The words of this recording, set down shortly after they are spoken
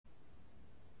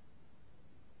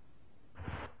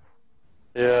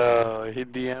Yeah, he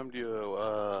DM'd you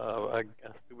a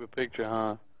stupid picture,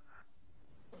 huh?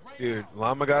 Dude,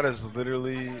 Llama God is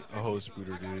literally a host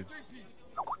booter, dude.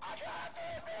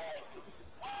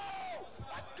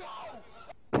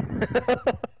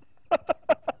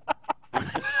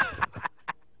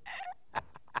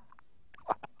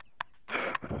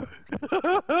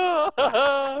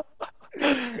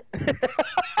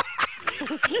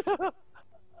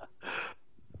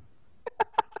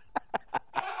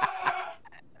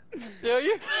 Yo,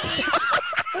 you.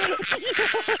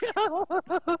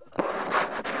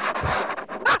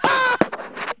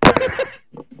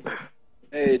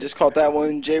 Hey, just caught that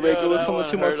one. J-Ray, Yo, good looks that on the one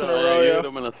 2 hurt months him, in a man. row, You hit yo.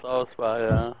 him in a soft spot,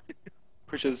 yeah.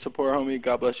 Appreciate the support, homie.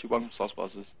 God bless you. Welcome to Sauce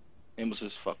Bosses. Nameless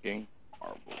is fucking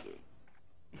horrible,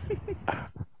 dude.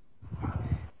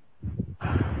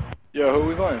 Yo, who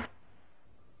we playing?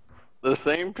 The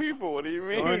same people. What do you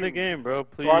mean? Join the game, bro.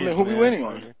 Please. Well, I mean, who we man. waiting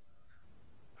on?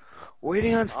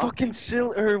 Waiting on fucking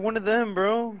one of them,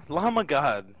 bro. Llama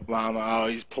God. Llama, oh,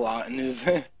 he's plotting his.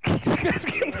 Dude, go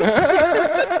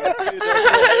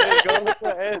look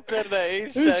at the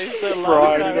H He's chat. He said fried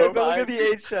Llama it God up. Go look at the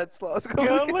 8 shot slots. Go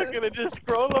look at it. Just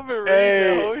scroll up and read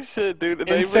Hey, the whole shit, dude. The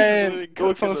name is Insane. really Good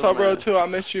looks on the cooking sub, bro, them, too. I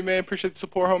missed you, man. Appreciate the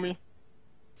support, homie.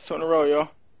 2 in a row, yo.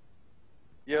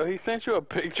 Yo, he sent you a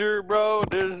picture, bro.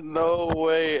 There's no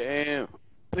way, and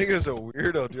Nigga's a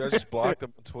weirdo, dude. I just blocked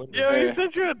him on Twitter. yo, Hey. he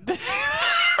sent you a.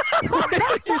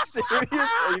 Are you serious?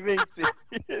 Are you being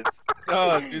serious?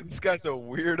 No, dude, this guy's a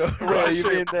weirdo. Bro, you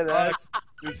being Straight that ass?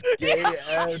 This gay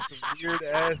ass, weird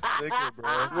ass nigga,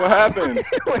 bro. What happened?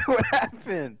 Wait, what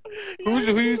happened? Who's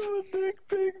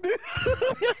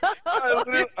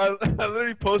I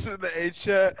literally posted in the H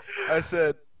chat. I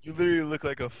said, "You literally look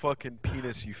like a fucking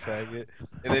penis, you faggot."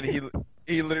 And then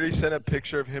he literally sent a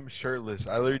picture of him shirtless.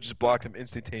 I literally just blocked him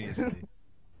instantaneously.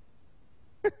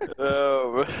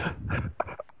 Oh,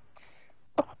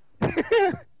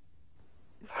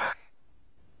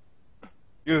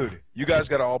 Dude, you guys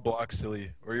gotta all block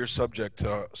Silly, or you're subject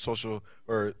to social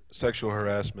or sexual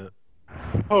harassment.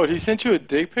 Oh, he sent you a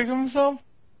dick pic of himself?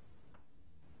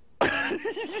 man,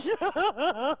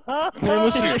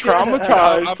 Nameless is I'm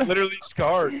traumatized. literally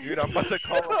scarred, dude. I'm about to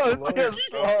call him. Oh, yes,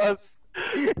 boss.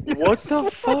 What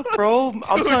the fuck, bro?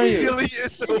 I'm telling you. Silly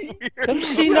is so weird. Them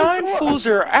C9 fools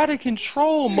are out of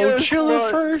control. Yes, Mochilla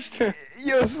Lord. first.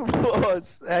 Yes,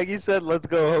 boss. Aggie said, let's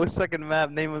go. Host second map.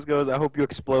 Nameless goes, I hope you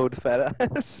explode, fat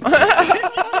ass.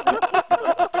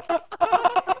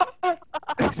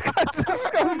 This guy's a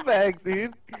scumbag,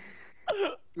 dude.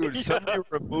 Dude, somebody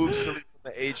remove Silly from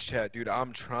the H chat, dude.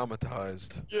 I'm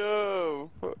traumatized.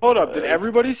 yo. Hold up, did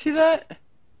everybody see that?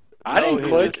 I didn't He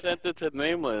click. just sent it to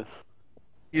Nameless.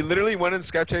 He literally went in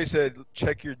Skype chat. He said,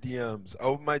 "Check your DMs." I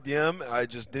opened my DM. I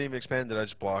just didn't even expand it. I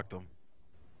just blocked him.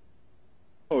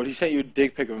 Oh, he sent you a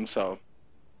dick pic of himself.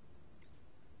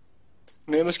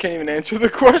 Nameless can't even answer the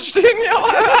question.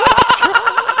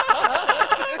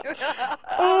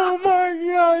 Oh my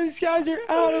god, these guys are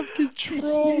out of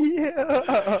control.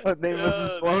 Yeah. Nameless is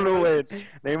blown away.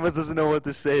 Nameless doesn't know what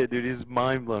to say, dude. He's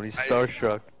mind blown. He's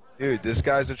starstruck. Dude, this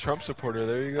guy's a Trump supporter.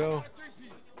 There you go.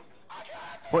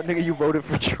 What nigga you voted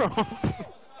for Trump?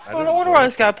 I don't wonder why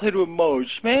this guy played with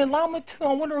Moj. Man, Llama 2,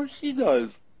 I wonder what he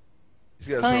does. These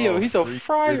guys Tell are you, all he's a freak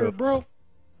fryer, weirdo. bro.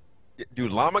 Yeah,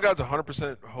 dude, Llama God's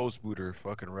 100% host booter.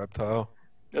 Fucking reptile.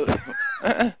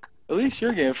 At least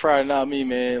you're getting fried, not me,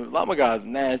 man. Llama guy's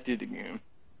nasty at the game.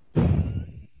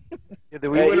 Yeah, did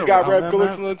we Hey, win you got around rep. that Good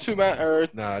looks map? on the 2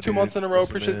 Nah, 2 dude, months in a row.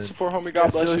 listen, Appreciate the man. support, homie.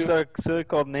 God bless you. Silly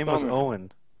called Nameless Bummer. Owen.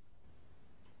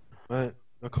 What?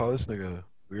 I'll call this nigga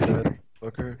weird ass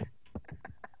fucker.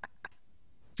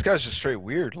 This guy's just straight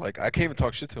weird. Like, I can't even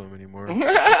talk shit to him anymore. Yo,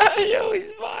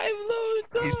 he's vibe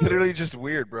low. He's literally just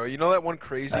weird, bro. You know that one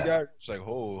crazy guy? It's like,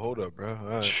 hold up, bro. All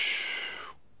right.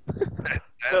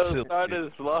 That's silly,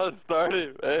 dude. Slot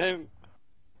started, man.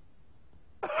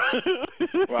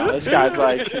 Wow, this guy's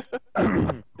like, he's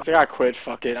like, I quit.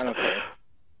 Fuck it, I don't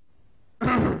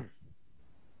care.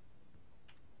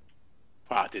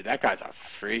 Wow, dude, that guy's a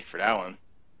freak for that one.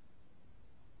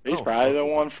 He's Oh, probably fuck.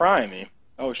 the one frying me.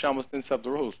 Oh, she almost didn't step the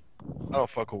rules. I don't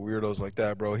fuck with weirdos like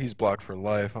that, bro. He's blocked for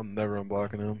life. I'm never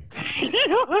unblocking him.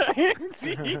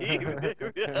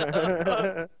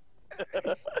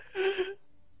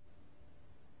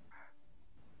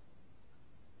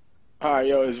 Alright,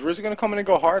 yo, is Rizzo gonna come in and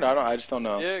go hard? I just don't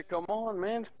know. Yeah, come on,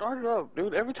 man. Start it up,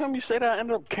 dude. Every time you say that, I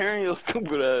end up carrying your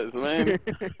stupid ass, man.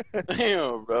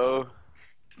 Damn, bro.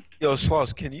 Yo,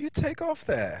 Sloss, can you take off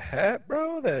that hat,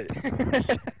 bro?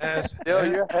 That ass Yo, hat?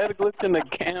 your head glitching the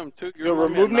cam too. Yo,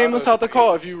 remove Nameless out the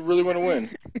call if you really want to win.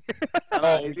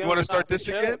 You wanna start this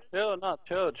again? Chill, bro,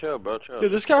 chill.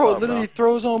 Dude, this guy Chill will out, literally bro.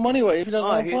 throw his own money away if he doesn't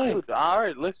No, want to play. dude,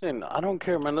 alright, listen, I don't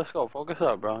care, man. Let's go. Focus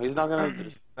up, bro. He's not gonna.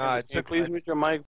 Nah, Can you please mute your mic?